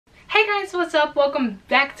Hey guys, what's up? Welcome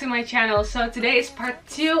back to my channel. So today is part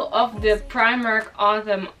 2 of the Primark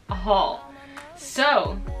autumn haul.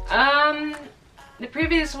 So, the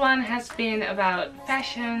previous one has been about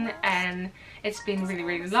fashion and it's been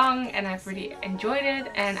really long and I've really enjoyed it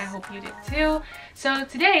and I hope you did too. So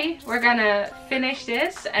today we're gonna finish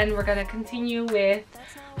this and we're gonna continue with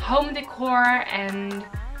home decor and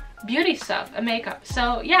beauty stuff and makeup.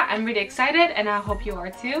 So yeah, I'm really excited and I hope you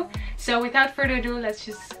are too. So without further ado, let's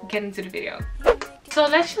just get into the video. So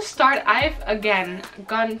let's just start. I've again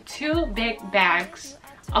gotten 2 big bags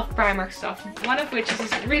of Primark stuff, one of which is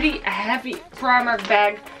this really heavy Primark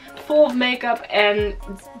bag full of makeup and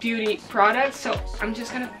beauty products. So I'm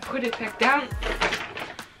just gonna put it back down.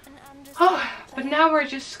 Oh, but now we're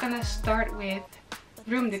just gonna start with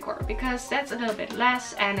room decor because that's a little bit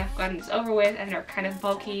less and I've gotten this over with and they're kind of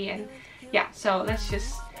bulky, and yeah, so let's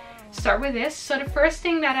just start with this. So the first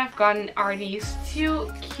thing that I've gotten are these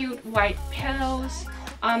 2 cute white pillows.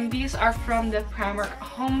 These are from the Primark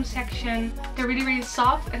home section. They're really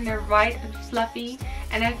soft and they're white and fluffy,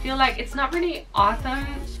 and I feel like it's not really autumn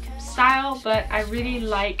style, but I really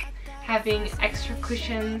like having extra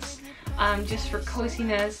cushions just for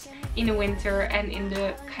coziness in the winter and in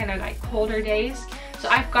the kind of like colder days. So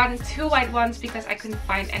I've gotten 2 white ones because I couldn't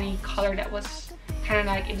find any color that was kind of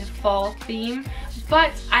like in the fall theme,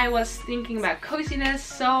 but I was thinking about coziness,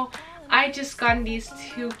 so I just got these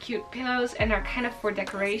 2 cute pillows and they're kind of for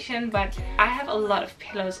decoration, but I have a lot of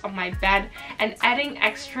pillows on my bed and adding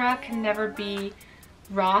extra can never be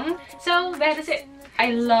wrong. So that is it.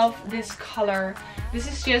 I love this color.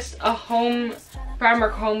 This is just a home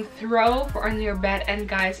Primark home throw for under your bed, and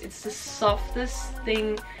guys, it's the softest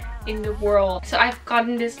thing in the world. So I've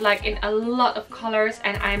gotten this like in a lot of colors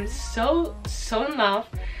and I'm so in love.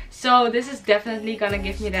 So this is definitely gonna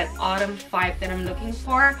give me that autumn vibe that I'm looking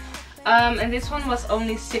for. And this one was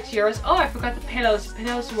only €6. Oh, I forgot the pillows. The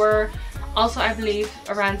pillows were also, I believe,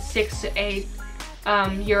 around 6 to 8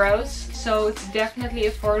 euros. So it's definitely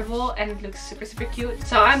affordable and it looks super cute.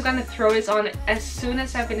 So I'm gonna throw this on as soon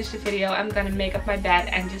as I finish the video. I'm gonna make up my bed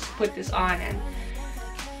and just put this on, and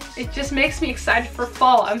it just makes me excited for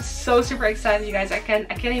fall. I'm so super excited, you guys. I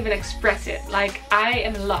can't even express it. Like, I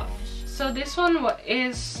am in love. So this one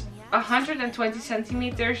is 120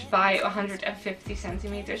 centimeters by 150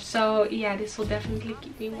 centimeters. So yeah, this will definitely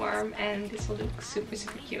keep me warm and this will look super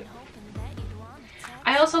cute.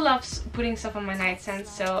 I also love putting stuff on my nightstand,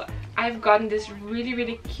 so I've gotten this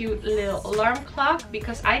really cute little alarm clock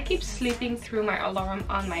because I keep sleeping through my alarm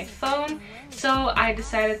on my phone. So I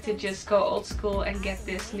decided to just go old school and get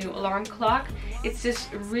this new alarm clock. It's this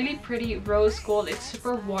really pretty rose gold. It's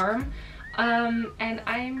super warm. And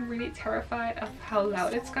I'm really terrified of how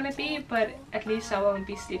loud it's gonna be, but at least I won't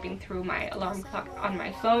be sleeping through my alarm clock on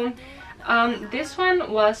my phone. This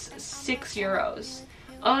one was €6.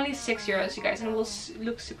 Only €6, you guys, and it will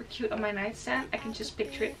look super cute on my nightstand. I can just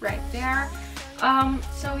picture it right there.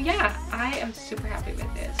 So yeah, I am super happy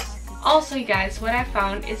with this. Also, you guys, what I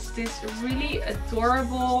found is this really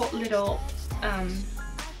adorable little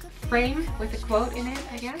frame with a quote in it,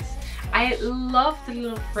 I guess. I love the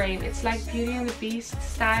little frame. It's like Beauty and the Beast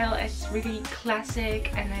style. It's really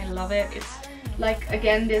classic and I love it. It's like,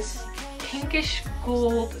 again, this pinkish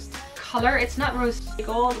gold color. It's not rose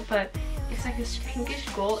gold, but it's like this pinkish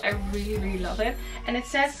gold. I really love it. And it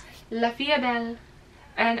says La Vie Belle,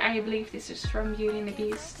 and I believe this is from Beauty and the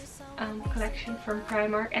Beast collection from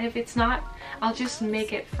Primark. And if it's not, I'll just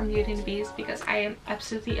make it from Beauty and the Beast because I am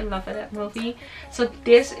absolutely in love with that movie. So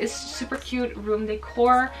this is super cute room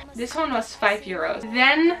decor. This one was €5.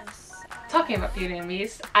 Then, talking about Beauty and the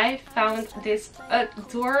Beast, I found this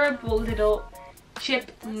adorable little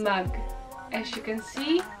Chip mug. As you can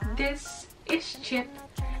see, this is Chip.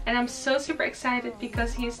 And I'm so super excited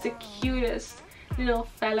because he's the cutest little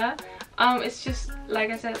fella. It's just, like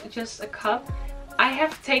I said, just a cup. I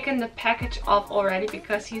have taken the package off already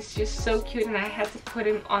because he's just so cute and I had to put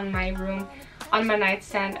him on my room, on my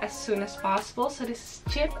nightstand as soon as possible. So this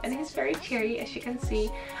is Chip and he's very cheery, as you can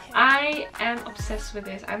see. I am obsessed with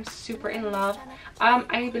this. I'm super in love.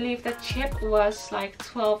 I believe that Chip was like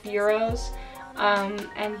 €12.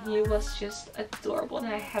 And he was just adorable and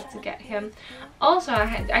I had to get him. Also,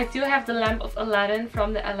 I do have the lamp of Aladdin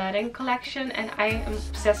from the Aladdin collection and I am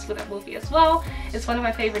obsessed with that movie as well. It's one of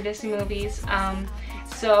my favorite Disney movies.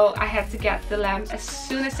 So I had to get the lamp as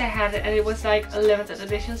soon as I had it, and it was like a limited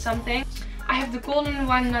edition something. I have the golden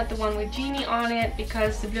one, not the one with genie on it,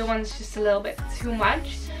 because the blue one is just a little bit too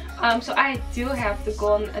much. So I do have the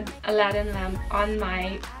golden Aladdin lamp on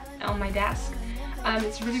my desk.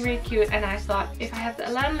 It's really cute, and I thought if I have the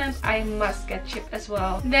Aladdin lamp, I must get chip as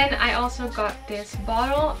well. Then I also got this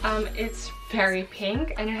bottle. It's very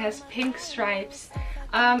pink and it has pink stripes.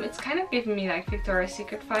 It's kind of giving me like Victoria's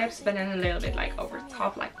Secret vibes, but then a little bit like over the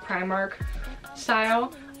top, like Primark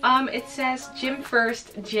style. It says gym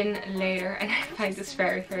first, gin later, and I find this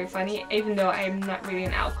very funny, even though I'm not really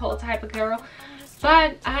an alcohol type of girl.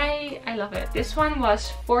 But I love it. This one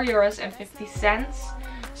was €4.50.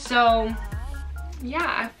 So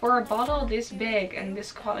yeah, for a bottle this big and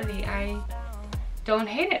this quality, I don't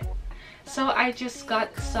hate it. So I just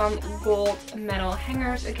got some gold metal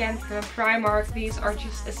hangers again from Primark. These are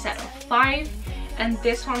just a set of 5, and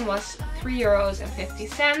this one was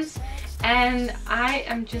 €3.50. And I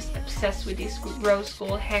am just obsessed with these rose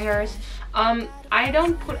gold hangers. I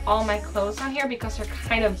don't put all my clothes on here because they're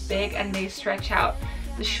kind of big and they stretch out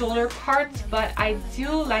the shoulder parts, but I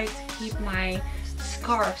do like to keep my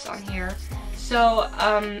scarves on here. So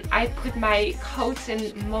I put my coats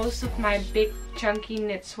and most of my big chunky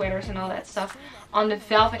knit sweaters and all that stuff on the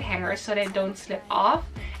velvet hangers so they don't slip off.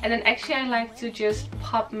 And then actually I like to just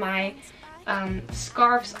pop my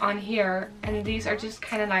scarves on here, and these are just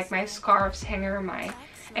kind of like my scarves hanger, my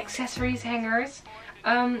accessories hangers.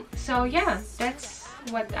 So yeah, that's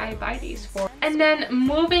what I buy these for. And then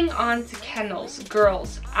moving on to candles.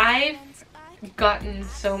 Girls, I've gotten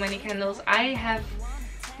so many candles. I have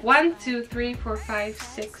 1, 2, 3, 4, 5,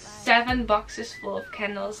 6, 7 boxes full of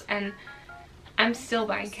candles, and I'm still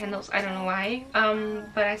buying candles. I don't know why,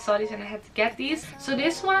 but I saw these and I had to get these. So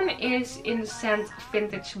this one is in the scent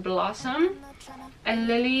Vintage Blossom and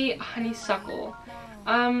Lily Honeysuckle.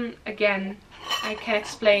 Again, I can't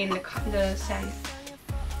explain the scent.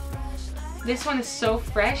 This one is so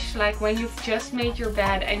fresh, like when you've just made your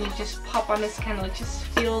bed and you just pop on this candle, it just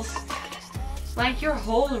feels like your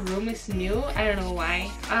whole room is new. I don't know why.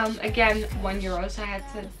 Again, €1, so I had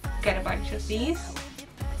to get a bunch of these.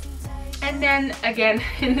 And then again,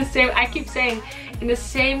 in the same, I keep saying, in the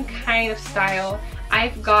same kind of style,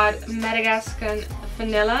 I've got Madagascar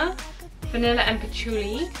vanilla and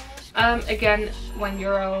patchouli. Again,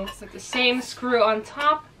 €1 with the same screw on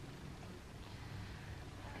top.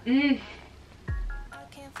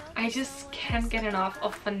 I just can't get enough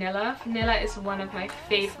of vanilla. Vanilla is one of my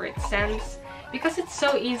favorite scents because it's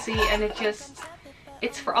so easy and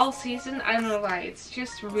it's for all season. I don't know why. It's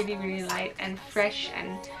just really light and fresh,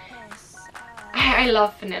 and I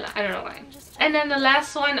love vanilla. I don't know why. And then the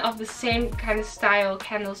last one of the same kind of style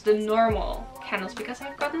candles, the normal candles, because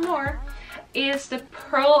I've gotten more, is the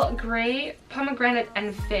Pearl Grey, Pomegranate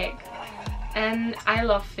and Fig. And I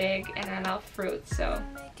love fig and I love fruit, so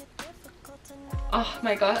oh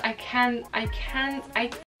my god, I can't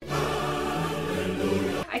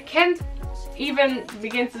even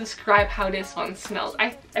begin to describe how this one smells.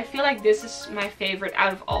 I feel like this is my favorite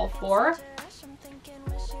out of all 4.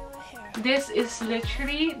 This is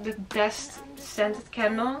literally the best scented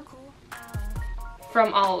candle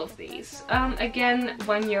from all of these. Again,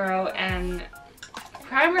 €1, and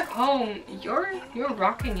Primark Home, you're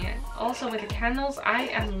rocking it. Also with the candles, I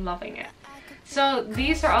am loving it. So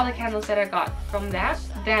these are all the candles that I got from that.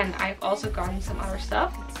 Then I've also gotten some other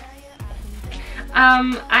stuff.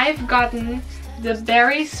 I've gotten the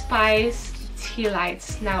Berry Spice tea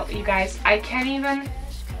lights. Now you guys, I can't even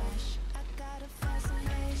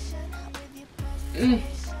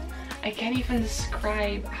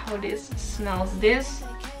describe how this smells. This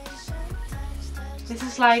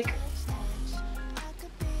is like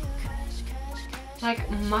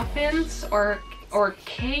muffins or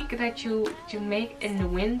cake that you make in the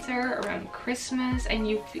winter around Christmas, and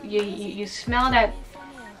you smell that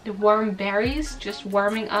the warm berries just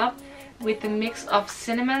warming up with the mix of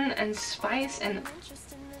cinnamon and spice, and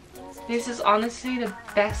this is honestly the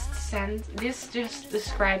best scent. This just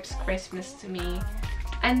describes Christmas to me.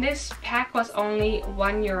 And this pack was only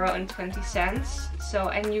 €1.20. So,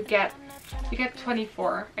 and you get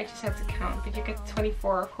 24. I just had to count, but you get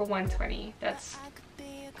 24 for $1.20. That's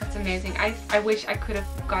amazing. I wish I could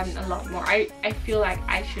have gotten a lot more. I feel like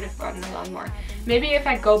I should have gotten a lot more. Maybe if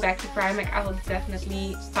I go back to Primark, I will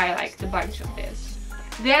definitely buy like the bunch of this.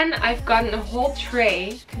 Then I've gotten a whole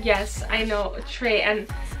tray. Yes, I know, a tray. And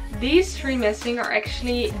these 3 missing are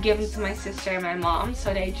actually given to my sister and my mom,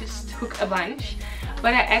 so they just took a bunch.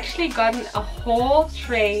 But I actually gotten a whole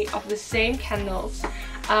tray of the same candles.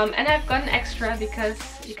 And I've gotten extra because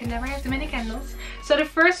you can never have too many candles. So the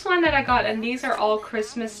first one that I got, and these are all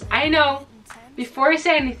Christmas. I know, before you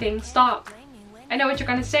say anything, stop. I know what you're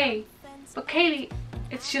gonna say. But Kaylee,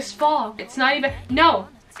 it's just fall. It's not even, no.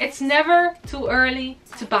 It's never too early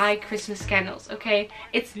to buy Christmas candles, okay?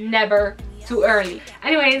 It's never too early.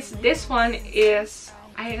 Anyways, this one is,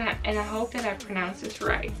 and I hope that I pronounce this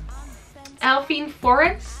right, Elfine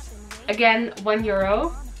Forest. Again,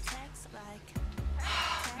 €1.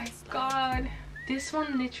 Oh my god, this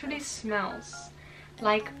one literally smells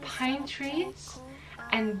like pine trees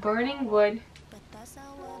and burning wood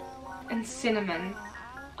and cinnamon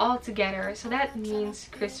all together. So that means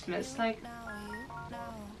Christmas. Like,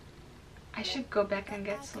 I should go back and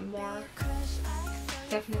get some more.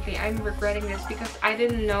 Definitely, I'm regretting this because I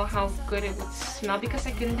didn't know how good it would smell because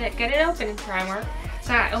I couldn't get it open in Primark.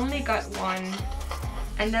 So I only got one,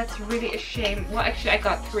 and that's really a shame. Well, actually I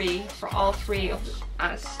got 3 for all 3 of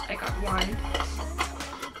us. I got 1,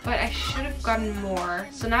 but I should have gotten more.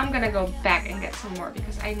 So now I'm gonna go back and get some more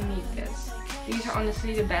because I need this. These are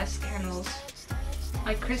honestly the best candles.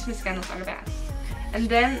 Like, Christmas candles are the best. And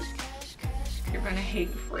then you're gonna hate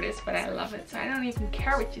me for this, but I love it, so I don't even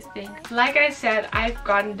care what you think. Like I said, I've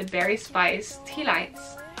gotten the Berry Spice tea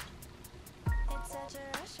lights,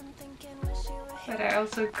 but I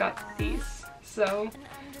also got these. So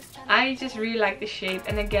I just really like the shape,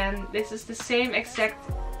 and again, this is the same exact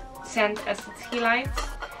scent as the tea lights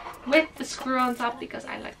with the screw on top because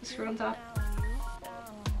I like the screw on top.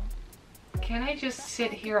 Can I just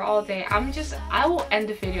sit here all day? I will end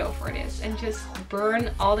the video for this and just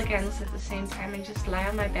burn all the candles at the same time and just lie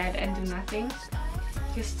on my bed and do nothing.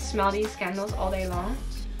 Just smell these candles all day long.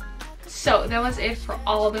 So that was it for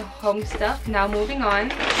all the home stuff. Now moving on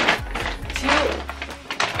to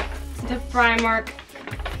the Primark,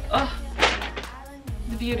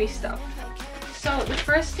 the beauty stuff. So the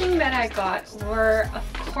first thing that I got were,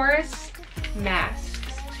 of course, masks.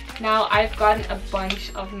 Now I've gotten a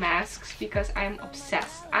bunch of masks because I'm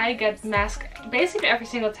obsessed. I get masks basically every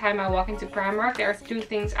single time I walk into Primark. There are 2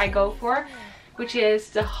 things I go for, which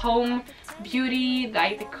is the home beauty,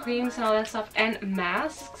 like the creams and all that stuff, and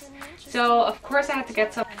masks. So of course I had to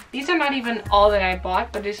get some. These are not even all that I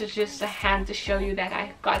bought, but this is just a hand to show you that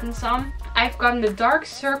I've gotten some. I've gotten the dark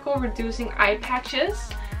circle reducing eye patches,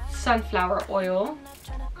 sunflower oil,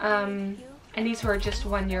 and these were just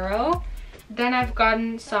 €1. Then I've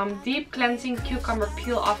gotten some deep cleansing cucumber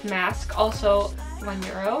peel off mask, also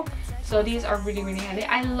 €1. So these are really, really handy.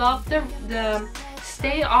 I love the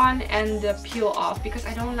stay on and the peel off because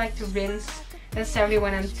I don't like to rinse necessarily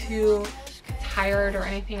when I'm too tired or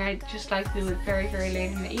anything. I just like to do it very, very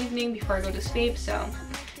late in the evening before I go to sleep. So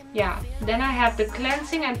yeah. Then I have the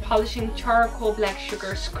cleansing and polishing charcoal black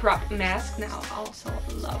sugar scrub mask. Now I also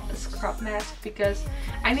love a scrub mask because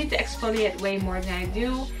I need to exfoliate way more than I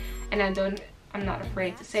do. And I'm not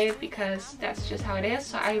afraid to say it because that's just how it is.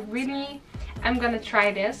 So I really am gonna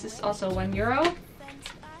try this. It's also €1.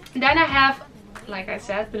 Then I have, like I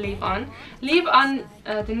said, the leave-on,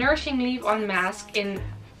 the nourishing leave-on mask in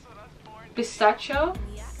pistachio,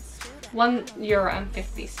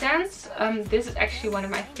 €1.50. This is actually one of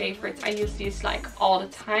my favorites. I use these like all the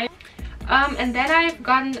time. And then I've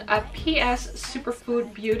gotten a PS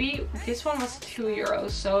Superfood Beauty. This one was €2,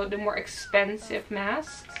 so the more expensive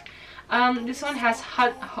masks. This one has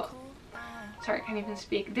sorry, I can't even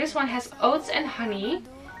speak. This one has oats and honey.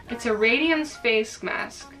 It's a radiance face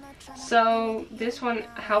mask. So this one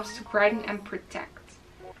helps to brighten and protect.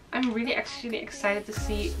 I'm really actually excited to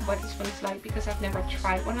see what this one is like because I've never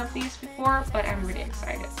tried one of these before, but I'm really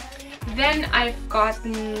excited. Then I've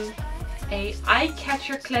gotten a eye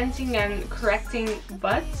catcher cleansing and correcting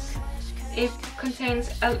buds. It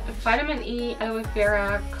contains vitamin E, aloe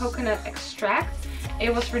vera, coconut extract.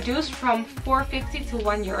 It was reduced from $4.50 to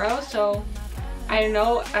 €1, so I don't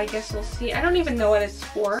know, I guess we'll see. I don't even know what it's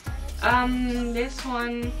for. This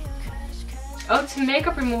one, oh, it's a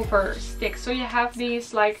makeup remover stick. So you have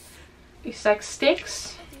these like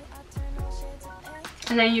sticks,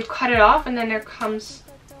 and then you cut it off, and then there comes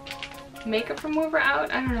makeup remover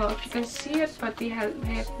out. I don't know if you can see it, but they have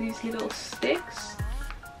these little sticks.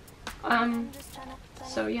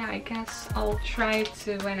 So yeah, I guess I'll try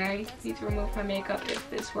to, when I need to remove my makeup, if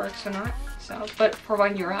this works or not. So, but for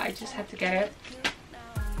 €1 I just had to get it.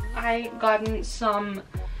 I gotten some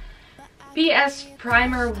PS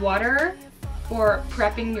primer water for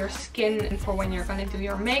prepping your skin and for when you're gonna do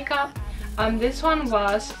your makeup. This one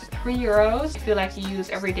was €3. I feel like you use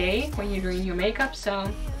every day when you're doing your makeup.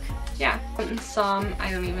 So yeah, and some,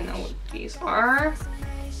 I don't even know what these are.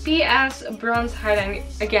 PS bronze highlighting,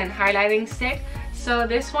 again highlighting stick. So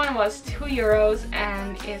this one was €2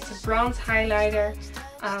 and it's a bronze highlighter.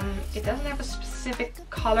 It doesn't have a specific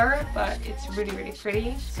color, but it's really, really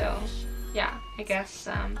pretty. So yeah, I guess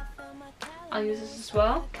I'll use this as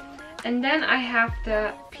well. And then I have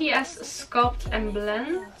the PS Sculpt and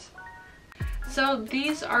Blend. So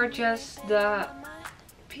these are just the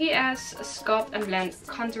PS Sculpt and Blend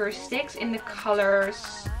Contour Sticks in the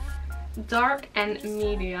colors dark and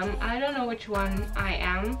medium. I don't know which one I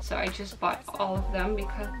am, so I just bought all of them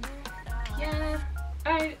because, yeah,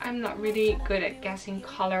 I'm not really good at guessing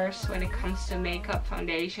colors when it comes to makeup,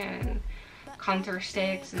 foundation, and contour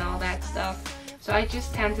sticks and all that stuff. So I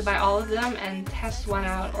just tend to buy all of them and test one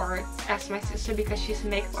out, or ask my sister, because she's a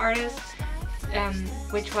makeup artist,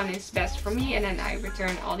 which one is best for me, and then I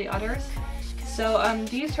return all the others. So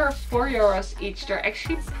these are €4 each. They're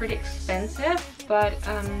actually pretty expensive, but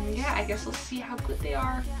yeah, I guess we'll see how good they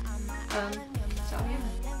are. So yeah.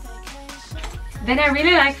 Then I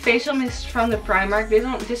really like facial mist from the Primark.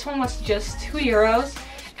 This one was just €2,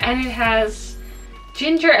 and it has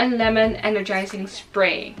ginger and lemon energizing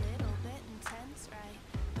spray.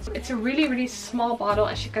 It's a really small bottle,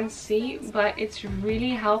 as you can see, but it's really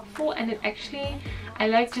helpful, and it actually, I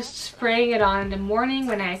like just spraying it on in the morning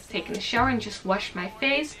when I've taken a shower and just washed my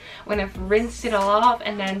face, when I've rinsed it all off,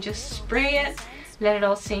 and then just spray it, let it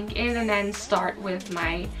all sink in, and then start with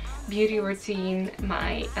my beauty routine,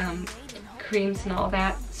 my creams and all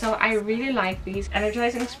that. So I really like these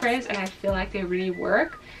energizing sprays, and I feel like they really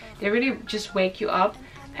work. They really just wake you up.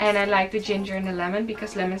 And I like the ginger and the lemon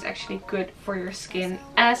because lemon's actually good for your skin,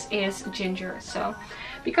 as is ginger. So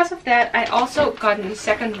because of that, I also got the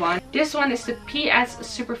second one. This one is the PS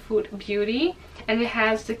Superfood Beauty, and it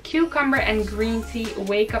has the cucumber and green tea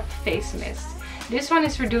wake up face mist. This one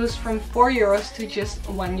is reduced from €4 to just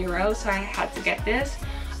 €1, so I had to get this.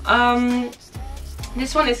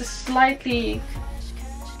 This one is a slightly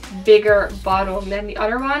bigger bottle than the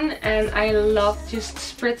other one, and I love just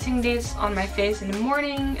spritzing this on my face in the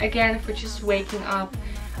morning, again for just waking up.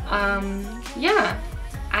 Yeah,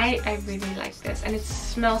 I really like this, and it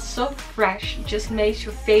smells so fresh, just makes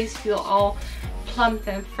your face feel all plump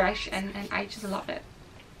and fresh, and I just love it.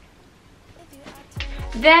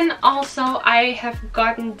 Then also I have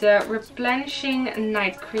gotten the replenishing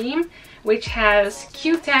night cream, which has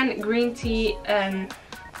Q10 green tea and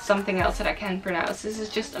something else that I can't pronounce. This is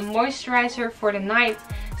just a moisturizer for the night.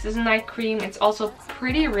 This is a night cream. It's also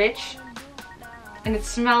pretty rich, and it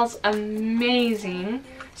smells amazing.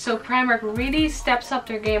 So Primark really steps up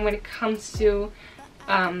their game when it comes to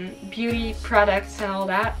beauty products and all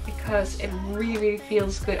that, because it really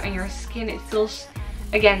feels good on your skin. It feels,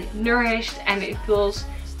 again, nourished, and it feels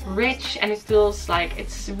rich, and it feels like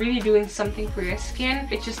it's really doing something for your skin.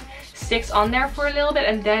 It just sticks on there for a little bit,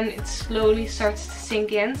 and then it slowly starts to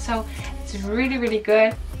sink in, so it's really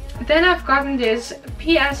good. Then I've gotten this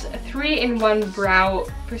PS 3-in-1 Brow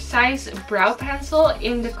Precise Brow Pencil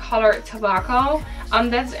in the color Tobacco.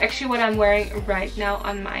 That's actually what I'm wearing right now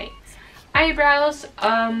on my eyebrows.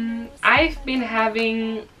 I've been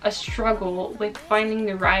having a struggle with finding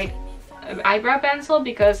the right eyebrow pencil,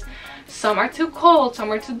 because some are too cold,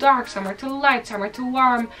 some are too dark, some are too light, some are too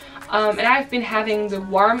warm, and I've been having the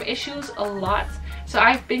warm issues a lot. So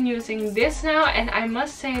I've been using this now, and I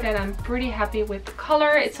must say that I'm pretty happy with the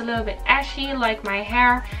color. It's a little bit ashy like my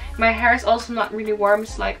hair. My hair is also not really warm,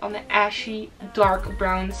 it's like on the ashy dark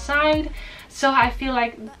brown side. So I feel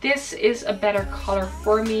like this is a better color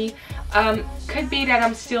for me. Could be that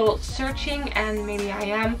I'm still searching, and maybe I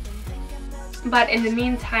am. But in the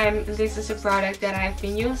meantime, this is a product that I've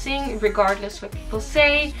been using regardless what people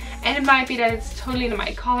say, and it might be that it's totally not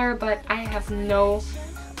my color, but I have no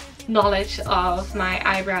knowledge of my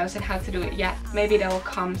eyebrows and how to do it yet. Maybe that will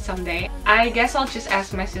come someday. I guess I'll just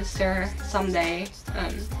ask my sister someday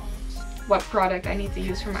what product I need to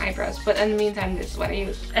use for my eyebrows, but in the meantime, this is what I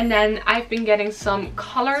use. And then I've been getting some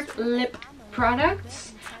colored lip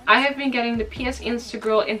products. I have been getting the PS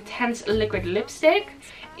Instagirl Intense Liquid Lipstick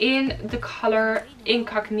in the color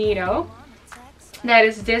Incognito. That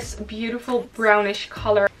is this beautiful brownish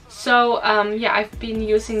color. So yeah, I've been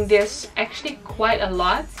using this actually quite a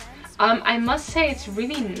lot. I must say it's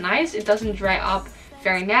really nice. It doesn't dry up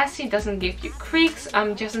very nasty, it doesn't give you creaks,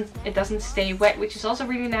 it doesn't stay wet, which is also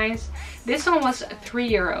really nice. This one was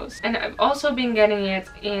 €3, and I've also been getting it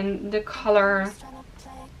in the color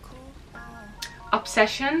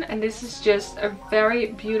Obsession, and this is just a very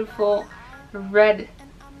beautiful red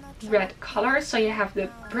color. So you have the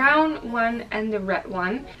brown one and the red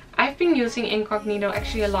one. I've been using Incognito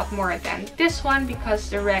actually a lot more than this one, because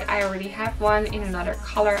the red, I already have one in another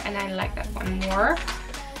color and I like that one more.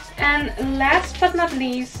 And last but not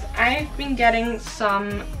least, I've been getting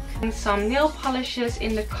some nail polishes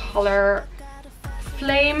in the color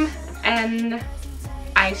Flame and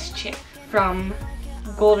Ice Chip from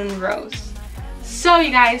Golden Rose. So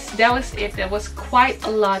you guys, that was it. That was quite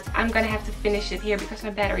a lot. I'm gonna have to finish it here because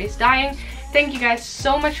my battery is dying. Thank you guys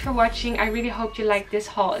so much for watching. I really hope you liked this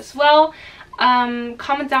haul as well.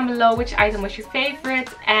 Comment down below which item was your favorite.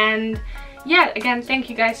 And yeah, again, thank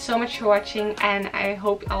you guys so much for watching, and I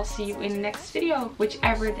hope I'll see you in the next video,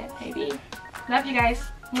 whichever that may be. Love you guys.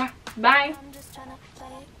 Mwah. Bye.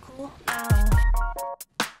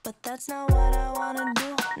 But that's not what I wanna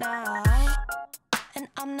do now. And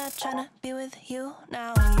I'm not trying to be with you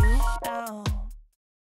now,